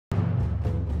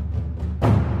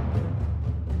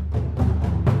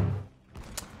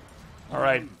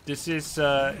Alright, this is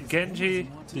Genji,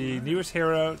 the newest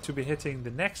hero to be hitting the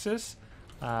Nexus.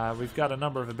 We've got a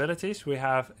number of abilities. We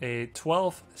have a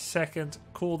 12-second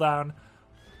cooldown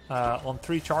on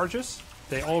 3 charges.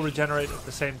 They all regenerate at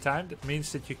the same time. That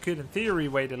means that you could, in theory,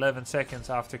 wait 11 seconds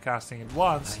after casting it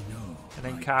once, and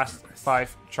then cast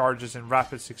 5 charges in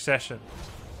rapid succession.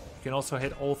 You can also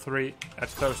hit all 3 at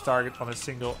close target on a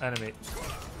single enemy.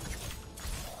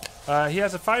 He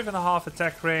has a 5.5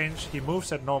 attack range. He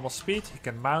moves at normal speed. He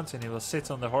can mount and he will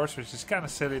sit on the horse, which is kind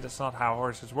of silly. That's not how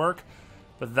horses work.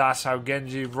 But that's how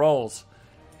Genji rolls.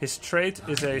 His trait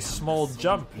is a small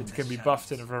jump. It can be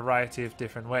buffed in a variety of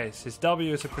different ways. His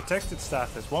W is a protected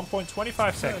status,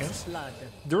 1.25 seconds.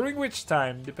 During which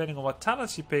time, depending on what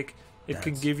talents you pick, it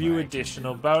can give you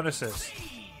additional bonuses.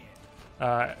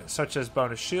 Such as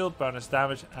bonus shield, bonus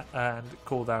damage, and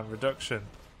cooldown reduction.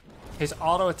 His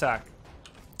auto attack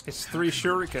is 3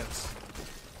 shurikens.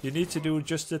 You need to do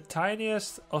just the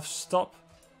tiniest of stop.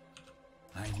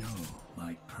 I know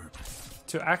my purpose.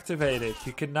 To activate it,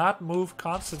 you cannot move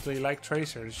constantly like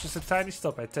Tracer. It's just a tiny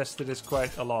stop. I tested this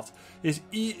quite a lot. His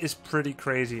E is pretty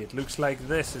crazy. It looks like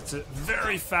this. It's a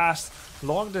very fast,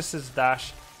 long distance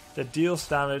dash that deals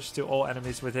damage to all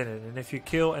enemies within it. And if you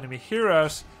kill enemy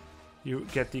heroes, you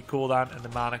get the cooldown and the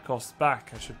mana cost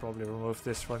back. I should probably remove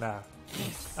this for now.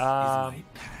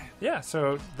 Yeah,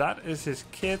 so that is his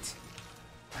kit,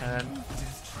 and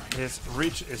his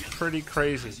reach is pretty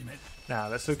crazy. Now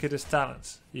let's look at his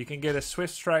talents. You can get a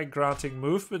swift strike granting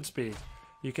movement speed.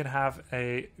 You can have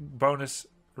a bonus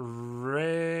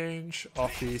range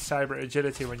of the cyber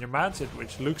agility when you're mounted,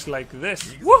 which looks like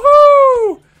this.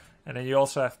 Woohoo! And then you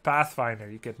also have Pathfinder.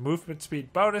 You get movement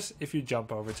speed bonus if you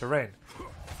jump over terrain.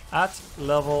 At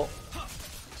level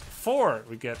 4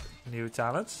 we get new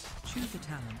talents. Choose a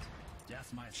talent.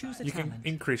 You can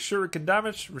increase shuriken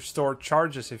damage, restore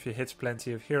charges if you hit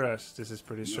plenty of heroes. This is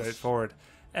pretty straightforward.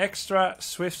 Extra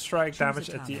swift strike damage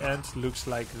at the end looks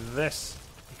like this.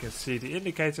 You can see the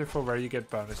indicator for where you get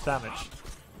bonus damage.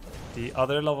 The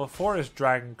other level 4 is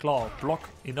Dragon Claw. Block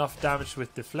enough damage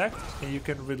with deflect and you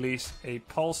can release a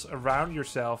pulse around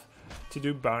yourself to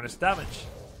do bonus damage.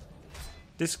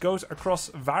 This goes across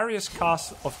various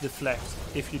casts of deflect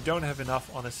if you don't have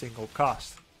enough on a single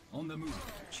cast. On the move.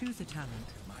 Choose a talent.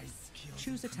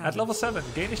 Choose a talent. At level 7,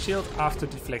 gain a shield after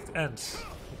deflect ends.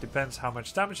 It depends how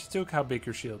much damage you took, how big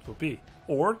your shield will be.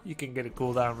 Or you can get a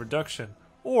cooldown reduction.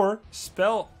 Or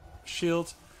spell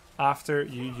shield after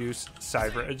you use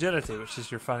cyber agility, which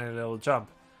is your funny little jump.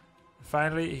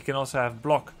 Finally, he can also have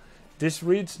block. This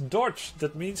reads dodge.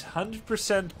 That means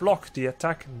 100% block. The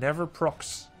attack never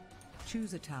procs.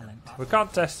 Choose a talent. We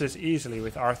can't test this easily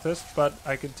with Arthas, but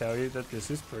I can tell you that this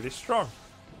is pretty strong.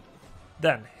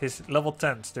 Then, his level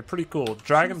 10s, they're pretty cool.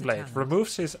 Dragon Blade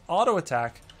removes his auto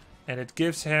attack and it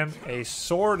gives him a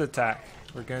sword attack.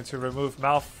 We're going to remove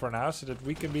Malf for now so that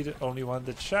we can be the only one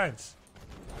that shines.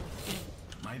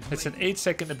 It's an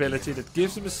 8-second ability that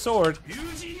gives him a sword,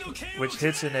 which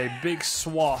hits in a big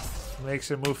swath, makes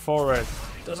him move forward.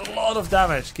 Does a lot of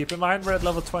damage. Keep in mind we're at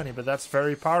level 20, but that's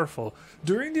very powerful.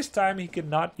 During this time he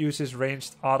cannot use his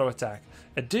ranged auto attack.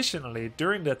 Additionally,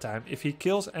 during that time, if he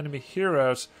kills enemy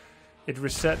heroes, it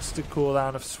resets the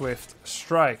cooldown of Swift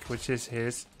Strike, which is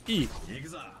his E.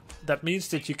 That means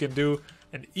that you can do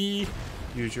an E,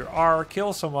 use your R,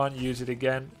 kill someone, use it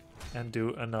again, and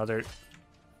do another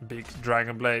big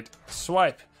Dragon Blade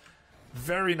swipe.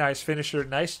 Very nice finisher,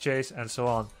 nice chase, and so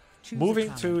on.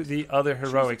 Moving to the other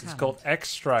heroic, it's called X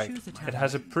Strike. It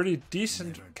has a pretty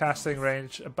decent casting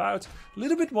range, about a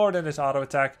little bit more than his auto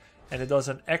attack, and it does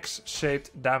an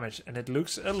X-shaped damage, and it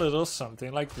looks a little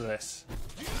something like this.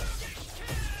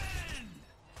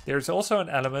 There's also an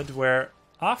element where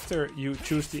after you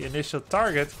choose the initial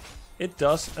target, it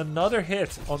does another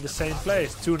hit on the same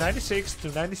place. 296,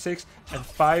 296, and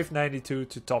 592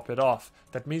 to top it off.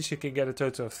 That means you can get a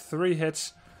total of 3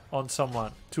 hits on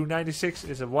someone. 296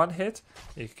 is a 1 hit.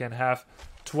 You can have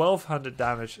 1200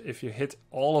 damage if you hit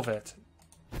all of it.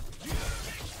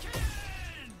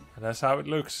 And that's how it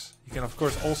looks. You can of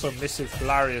course also miss it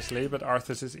hilariously, but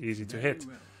Arthas is easy to hit.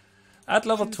 At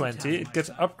level 20, it gets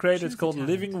upgraded. It's called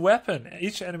Living Weapon.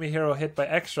 Each enemy hero hit by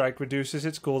X-Strike reduces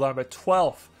its cooldown by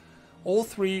 12. All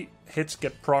 3 hits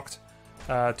get procced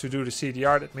to do the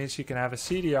CDR. That means you can have a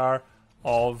CDR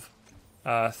of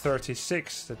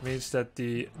 36. That means that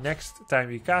the next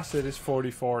time you cast it is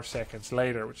 44 seconds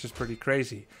later, which is pretty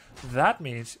crazy. That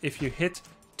means if you hit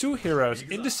 2 heroes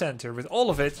in the center with all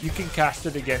of it, you can cast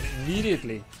it again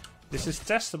immediately. This is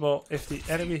testable if the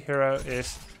enemy hero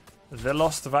is the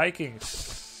Lost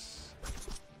Vikings.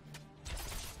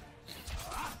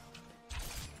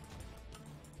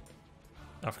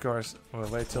 of course, we'll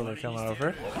wait till they come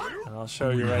over. And I'll show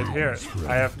you right here.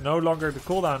 I have no longer the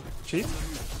cooldown cheat.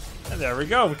 And there we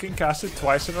go. We can cast it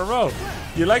twice in a row.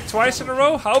 You like twice in a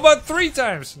row? How about 3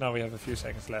 times? No, we have a few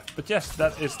seconds left. But yes,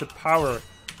 that is the power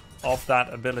of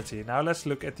that ability. Now let's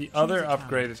look at the other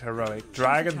upgraded heroic,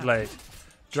 Dragon Blade.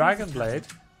 Dragon Blade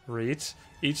reads,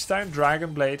 each time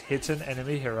Dragon Blade hits an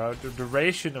enemy hero, the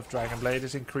duration of Dragon Blade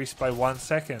is increased by 1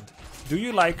 second. Do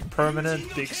you like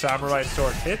permanent big samurai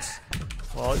sword hits?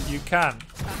 Well, you can.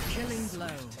 Killing blow.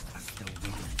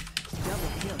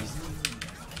 Double kill.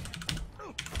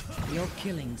 Your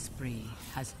killing spree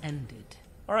has ended.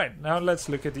 Alright, now let's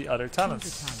look at the other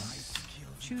talents.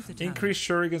 Choose a talent. Increase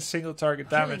Shuriken single target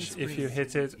damage if you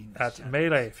hit it at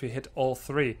melee, if you hit all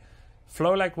 3.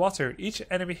 Flow like water. Each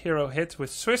enemy hero hit with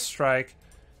Swift Strike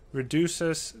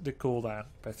reduces the cooldown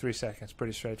by 3 seconds.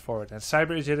 Pretty straightforward. And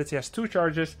Cyber Agility has 2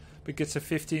 charges, but gets a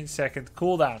 15-second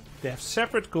cooldown. They have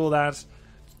separate cooldowns.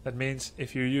 That means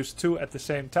if you use 2 at the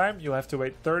same time, you have to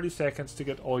wait 30 seconds to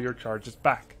get all your charges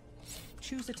back.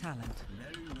 Choose a talent.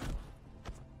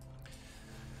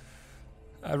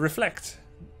 Reflect.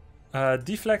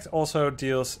 Deflect also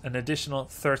deals an additional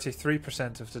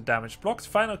 33% of the damage blocked.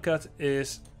 Final Cut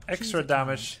is extra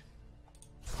damage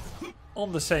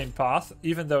on the same path.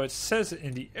 Even though it says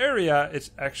in the area,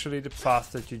 it's actually the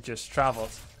path that you just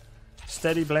traveled.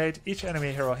 Steady Blade. Each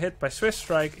enemy hero hit by Swift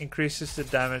Strike increases the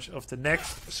damage of the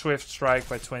next Swift Strike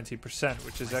by 20%,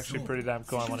 which is actually pretty damn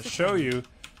cool. I want to show you.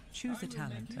 Choose a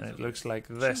talent. And it looks like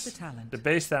Choose this. a talent. The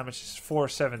base damage is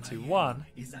 471.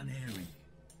 Is unerring.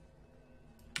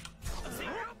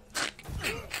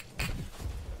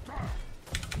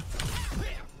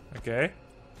 Okay.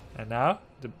 And now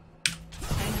the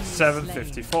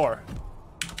 754.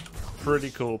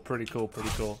 Pretty cool, pretty cool, pretty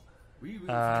cool. We will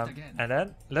fight again. And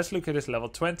then let's look at his level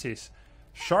 20s.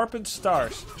 Sharpened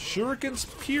Stars. Shurikens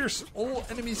pierce all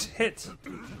enemies hit.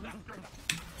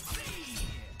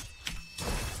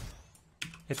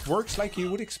 It works like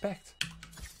you would expect.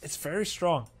 It's very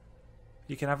strong.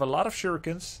 You can have a lot of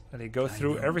shurikens and they go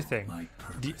through everything.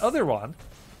 The other one,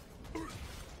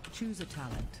 Choose a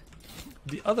talent.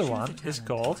 the other one is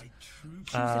called Choose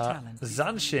a talent.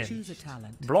 Zanshin. Choose a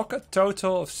talent. Block a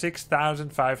total of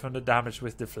 6,500 damage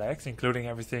with Deflect, including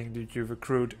everything that you've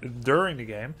accrued during the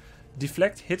game.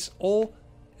 Deflect hits all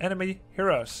enemy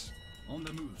heroes. On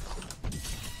the move.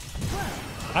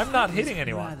 I'm not hitting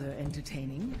anyone. Rather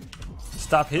entertaining.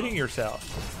 Stop hitting yourself.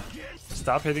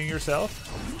 Stop hitting yourself.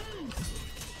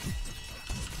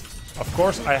 Of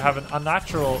course, I have an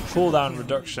unnatural cooldown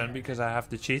reduction because I have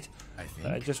the cheat.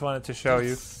 I just wanted to show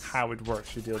you how it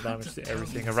works. You deal damage to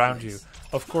everything around you.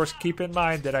 Of course, keep in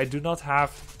mind that I do not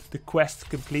have the quest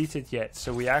completed yet.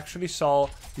 So we actually saw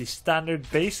the standard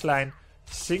baseline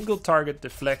single target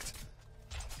deflect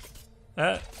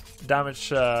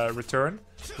damage return.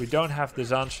 We don't have the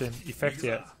Zanshin effect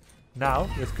yet. Now,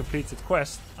 with completed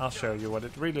quest, I'll show you what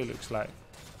it really looks like.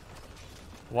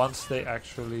 Once they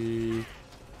actually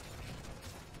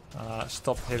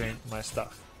stop hitting my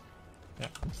stuff. Yeah.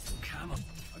 Come on.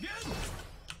 Again.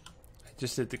 I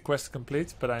just did the quest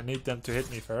complete, but I need them to hit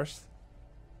me first.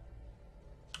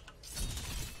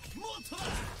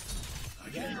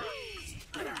 Again.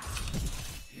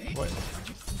 Wait.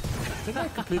 Did I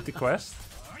complete the quest?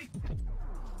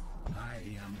 I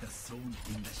am the soul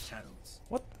in the shadows.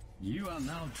 What? You are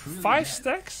now truly 5 dead.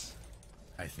 stacks?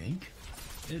 I think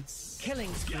it's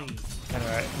Killing spree.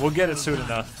 Anyway, we'll get it soon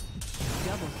enough.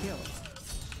 Double kill.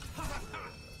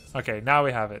 Okay, now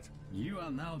we have it. you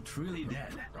are now truly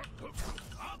dead.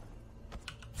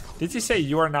 Did you say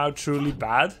you are now truly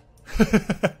bad?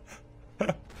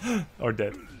 Or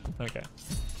dead? Okay.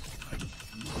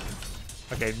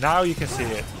 Okay, now you can see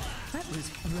it. That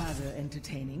was rather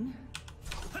entertaining.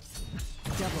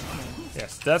 Double kill.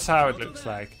 Yes, that's how it looks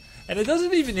like. And it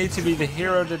doesn't even need to be the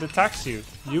hero that attacks you.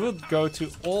 You would go to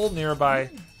all nearby,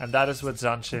 and that is what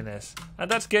Zanshin is.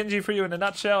 And that's Genji for you in a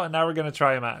nutshell, and now we're gonna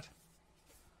try him out.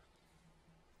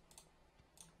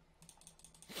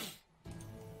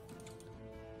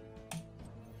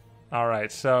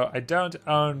 Alright, so I don't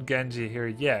own Genji here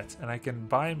yet, and I can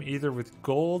buy him either with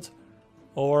gold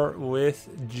or with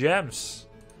gems.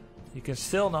 You can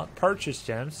still not purchase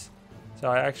gems, so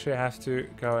I actually have to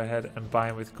go ahead and buy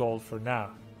him with gold for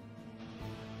now.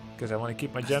 Because I want to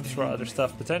keep my gems for other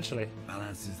stuff potentially.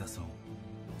 Balance is the soul.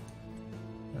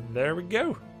 And there we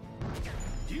go.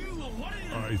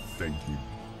 I thank you.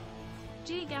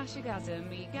 G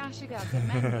gashigasm, E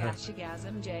gashigasm, M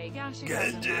gashigasm, J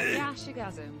gashigasm, I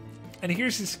gashigasm. And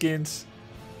here's his skins.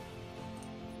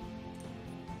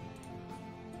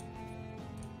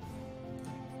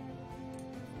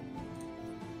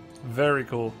 Very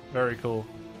cool, very cool.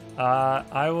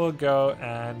 I will go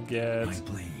and get My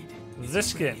blade is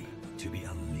this skin. ready to be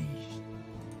unleashed.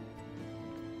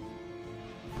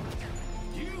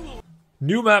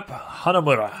 New map,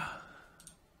 Hanamura.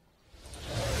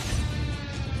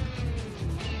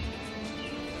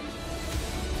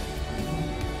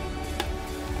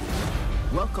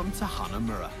 Welcome to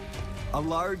Hanamura, a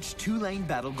large two-lane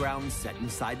battleground set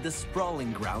inside the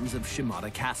sprawling grounds of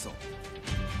Shimada Castle.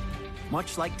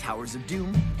 Much like Towers of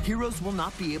Doom, heroes will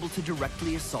not be able to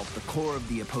directly assault the core of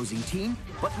the opposing team,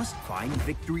 but must find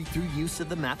victory through use of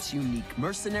the map's unique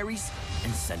mercenaries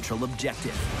and central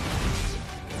objective.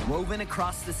 Woven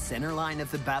across the center line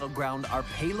of the battleground are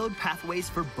payload pathways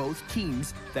for both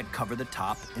teams that cover the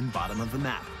top and bottom of the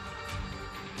map.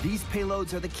 These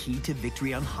payloads are the key to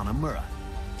victory on Hanamura.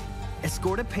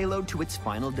 Escort a payload to its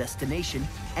final destination,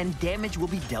 and damage will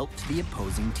be dealt to the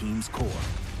opposing team's core.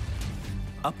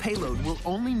 A payload will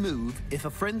only move if a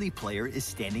friendly player is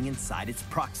standing inside its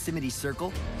proximity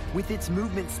circle, with its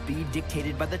movement speed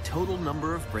dictated by the total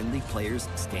number of friendly players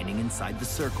standing inside the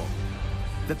circle.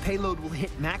 The payload will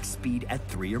hit max speed at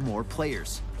 3 or more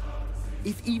players.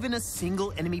 If even a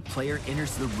single enemy player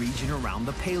enters the region around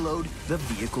the payload, the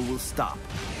vehicle will stop.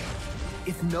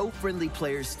 If no friendly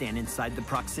players stand inside the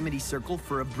proximity circle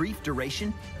for a brief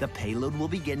duration, the payload will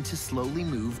begin to slowly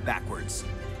move backwards.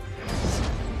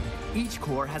 Each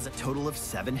core has a total of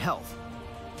 7 health,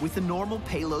 with the normal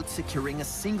payload securing a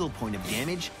single point of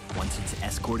damage once its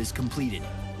escort is completed.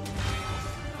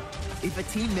 If a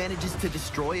team manages to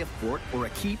destroy a fort or a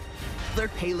keep, their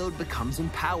payload becomes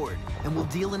empowered and will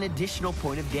deal an additional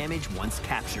point of damage once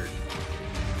captured.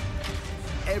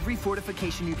 Every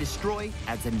fortification you destroy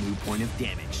adds a new point of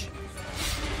damage.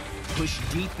 Push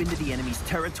deep into the enemy's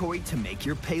territory to make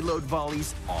your payload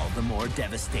volleys all the more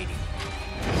devastating.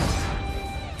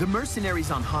 The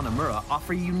mercenaries on Hanamura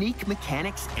offer unique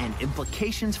mechanics and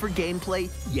implications for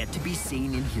gameplay yet to be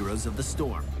seen in Heroes of the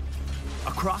Storm.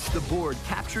 Across the board,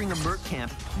 capturing a merc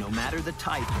camp, no matter the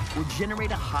type, will generate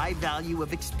a high value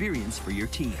of experience for your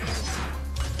team.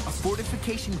 A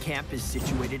fortification camp is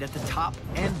situated at the top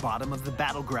and bottom of the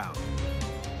battleground.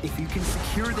 If you can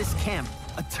secure this camp,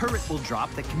 a turret will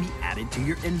drop that can be added to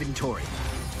your inventory.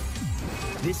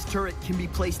 This turret can be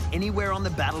placed anywhere on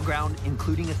the battleground,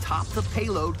 including atop the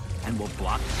payload, and will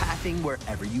block pathing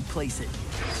wherever you place it.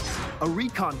 A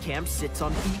recon camp sits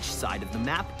on each side of the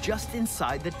map, just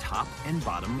inside the top and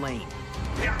bottom lane.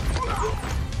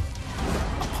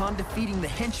 Upon defeating the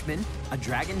henchman, a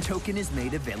dragon token is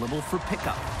made available for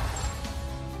pickup.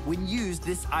 When used,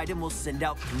 this item will send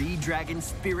out 3 dragon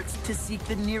spirits to seek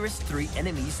the nearest 3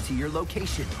 enemies to your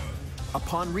location.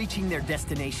 Upon reaching their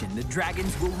destination, the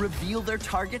dragons will reveal their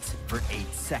targets for 8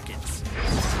 seconds.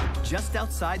 Just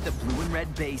outside the blue and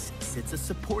red base sits a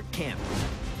support camp.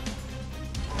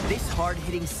 This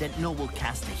hard-hitting sentinel will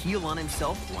cast a heal on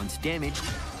himself once damaged,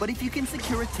 but if you can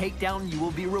secure a takedown, you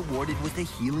will be rewarded with a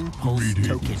healing pulse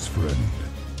token. Friend.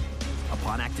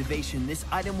 Upon activation, this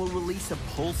item will release a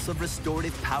pulse of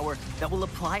restorative power that will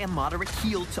apply a moderate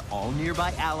heal to all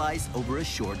nearby allies over a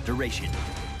short duration.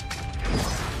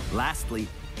 Lastly,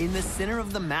 in the center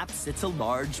of the map sits a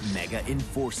large Mega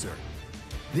Enforcer.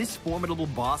 This formidable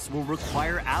boss will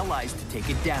require allies to take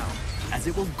it down, as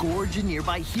it will gorge a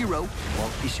nearby hero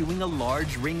while issuing a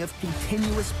large ring of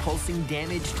continuous pulsing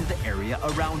damage to the area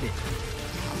around it.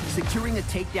 Securing a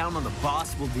takedown on the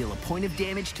boss will deal a point of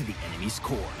damage to the enemy's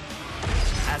core.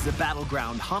 As a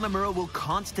battleground, Hanamura will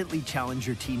constantly challenge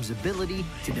your team's ability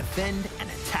to defend and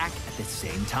attack at the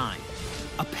same time.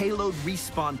 A payload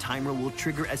respawn timer will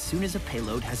trigger as soon as a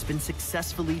payload has been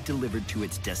successfully delivered to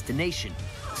its destination,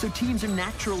 so teams are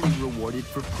naturally rewarded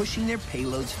for pushing their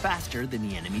payloads faster than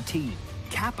the enemy team.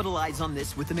 Capitalize on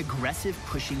this with an aggressive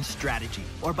pushing strategy,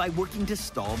 or by working to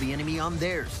stall the enemy on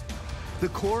theirs. The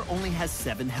core only has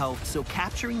 7 health, so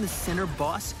capturing the center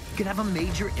boss could have a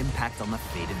major impact on the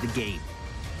fate of the game.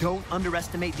 Don't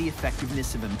underestimate the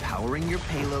effectiveness of empowering your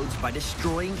payloads by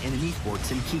destroying enemy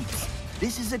forts and keeps.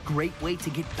 This is a great way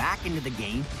to get back into the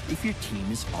game if your team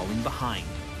is falling behind.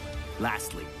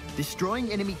 Lastly,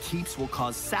 destroying enemy keeps will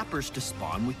cause sappers to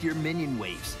spawn with your minion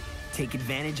waves. Take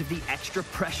advantage of the extra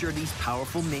pressure these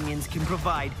powerful minions can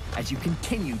provide as you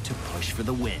continue to push for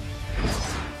the win.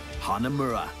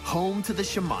 Hanamura, home to the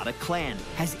Shimada clan,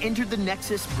 has entered the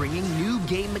Nexus, bringing new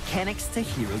game mechanics to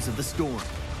Heroes of the Storm.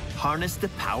 Harness the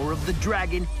power of the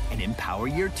dragon and empower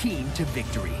your team to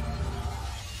victory.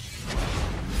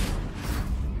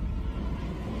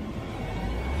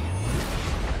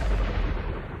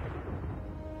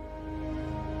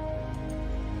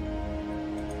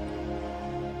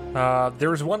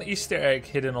 There is one Easter egg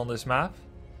hidden on this map.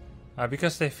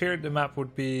 Because they feared the map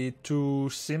would be too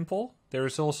simple. There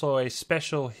is also a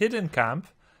special hidden camp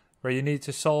where you need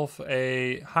to solve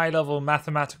a high-level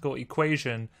mathematical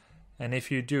equation. And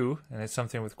if you do, and it's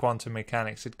something with quantum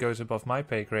mechanics, it goes above my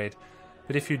pay grade.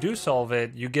 But if you do solve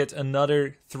it, you get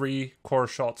another 3 core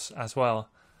shots as well.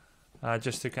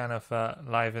 Just to kind of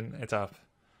liven it up.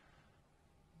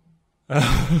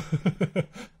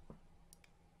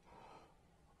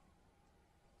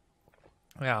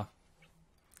 Yeah.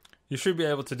 You should be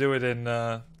able to do it in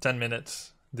 10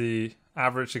 minutes. The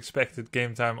average expected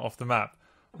game time of the map.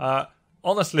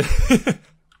 Honestly,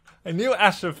 I knew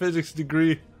astrophysics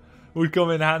degree would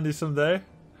come in handy someday.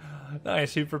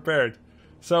 Nice, you prepared.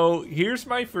 So here's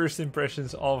my first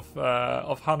impressions of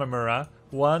Hanamura.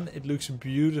 1, it looks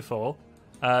beautiful.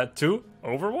 2,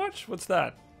 Overwatch? What's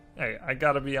that? Hey, I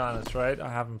gotta be honest, right? I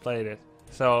haven't played it.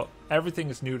 So everything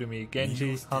is new to me.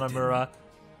 Genji, Hanamura.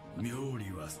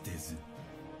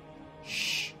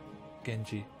 Shh.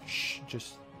 Genji. Shh.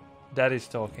 Just daddy's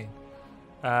talking.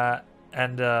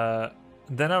 And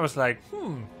then I was like,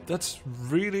 that's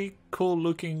really cool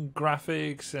looking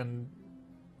graphics and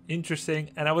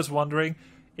interesting. And I was wondering,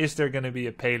 is there going to be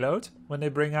a payload when they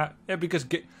bring out... Yeah, because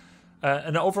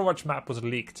an Overwatch map was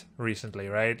leaked recently,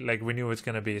 right? Like, we knew it's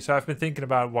going to be. So I've been thinking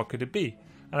about what could it be.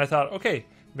 And I thought, okay,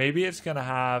 maybe it's going to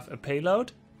have a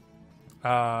payload.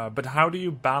 But how do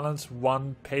you balance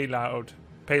one payload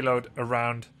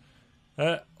around...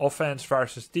 offense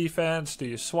versus defense? Do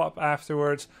you swap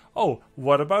afterwards? Oh,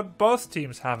 what about both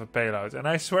teams have a payload? And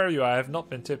I swear you, I have not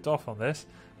been tipped off on this.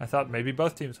 I thought maybe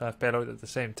both teams have payload at the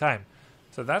same time.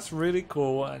 So that's really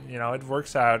cool, and you know, it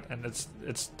works out, and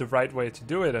it's the right way to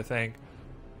do it, I think.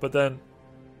 But then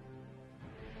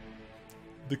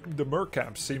the merc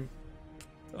camps seem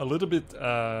a little bit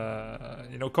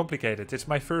complicated. It's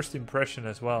my first impression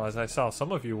as well, as I saw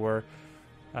some of you were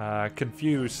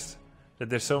confused that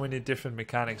there's so many different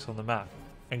mechanics on the map.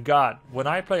 And God, when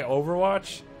I play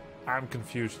Overwatch, I'm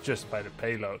confused just by the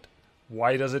payload.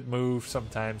 Why does it move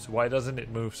sometimes? Why doesn't it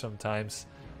move sometimes?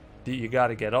 You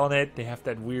gotta get on it. They have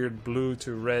that weird blue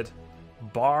to red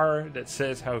bar that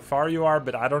says how far you are,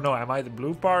 but I don't know. Am I the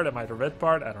blue part? Am I the red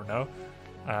part? I don't know.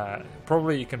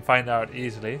 Probably you can find out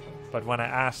easily. But when I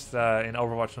asked in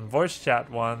Overwatch on voice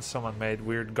chat once, someone made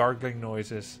weird gargling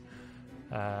noises.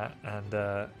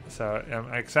 So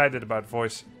I'm excited about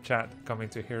voice chat coming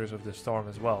to Heroes of the Storm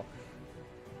as well.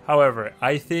 However,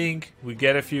 I think we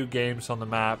get a few games on the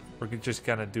map. We're just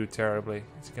gonna do terribly.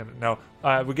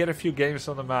 We get a few games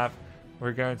on the map.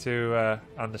 We're going to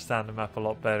understand the map a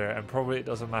lot better, and probably it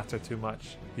doesn't matter too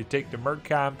much. You take the merc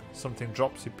camp, something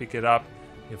drops, you pick it up,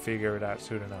 you figure it out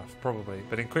soon enough, probably.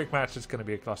 But in quick match, it's gonna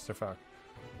be a clusterfuck.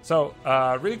 So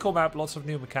really cool map, lots of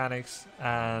new mechanics,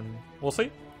 and we'll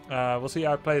see. We'll see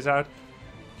how it plays out.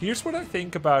 Here's what I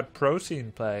think about pro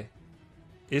scene play.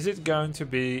 Is it going to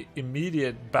be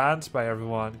immediate bans by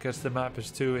everyone because the map is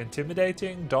too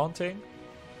intimidating, daunting?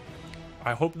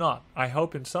 I hope not. I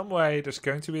hope in some way there's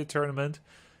going to be a tournament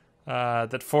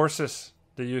that forces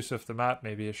the use of the map,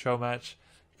 maybe a show match,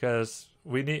 because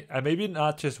we need, maybe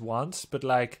not just once, but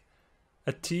like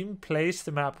a team plays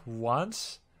the map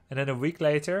once, and then a week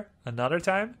later another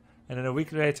time, and then a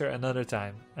week later another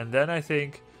time, and then I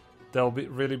think they'll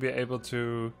really be able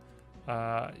to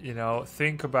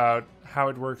think about how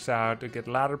it works out, to get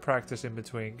ladder practice in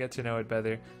between, get to know it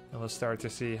better, and we'll start to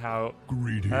see how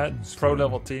pro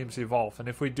level teams evolve. And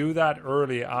if we do that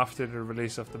early after the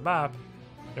release of the map,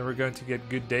 then we're going to get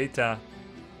good data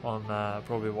on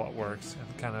probably what works,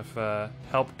 and kind of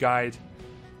help guide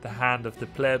the hand of the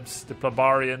plebs, the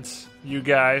plebarians, you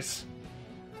guys.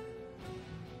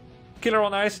 Killer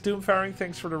on Ice, Doomfaring,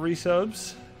 thanks for the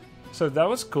resubs. So that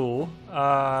was cool.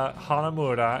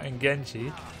 Hanamura and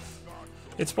Genji.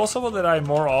 It's possible that I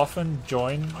more often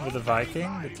join with the Viking,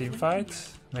 the team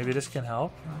fights. Maybe this can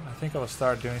help. I think I will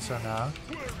start doing so now.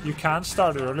 You can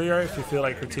start earlier if you feel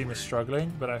like your team is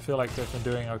struggling, but I feel like they've been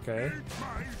doing okay.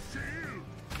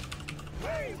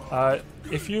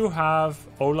 If you have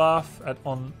Olaf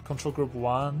on control group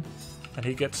 1 and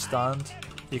he gets stunned,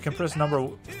 you can press number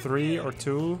 3 or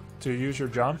 2 to use your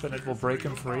jump and it will break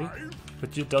him free.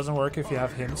 But it doesn't work if you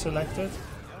have him selected.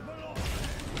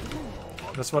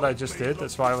 That's what I just did.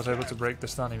 That's why I was able to break the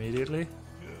stun immediately.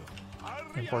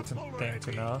 Important thing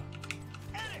to know.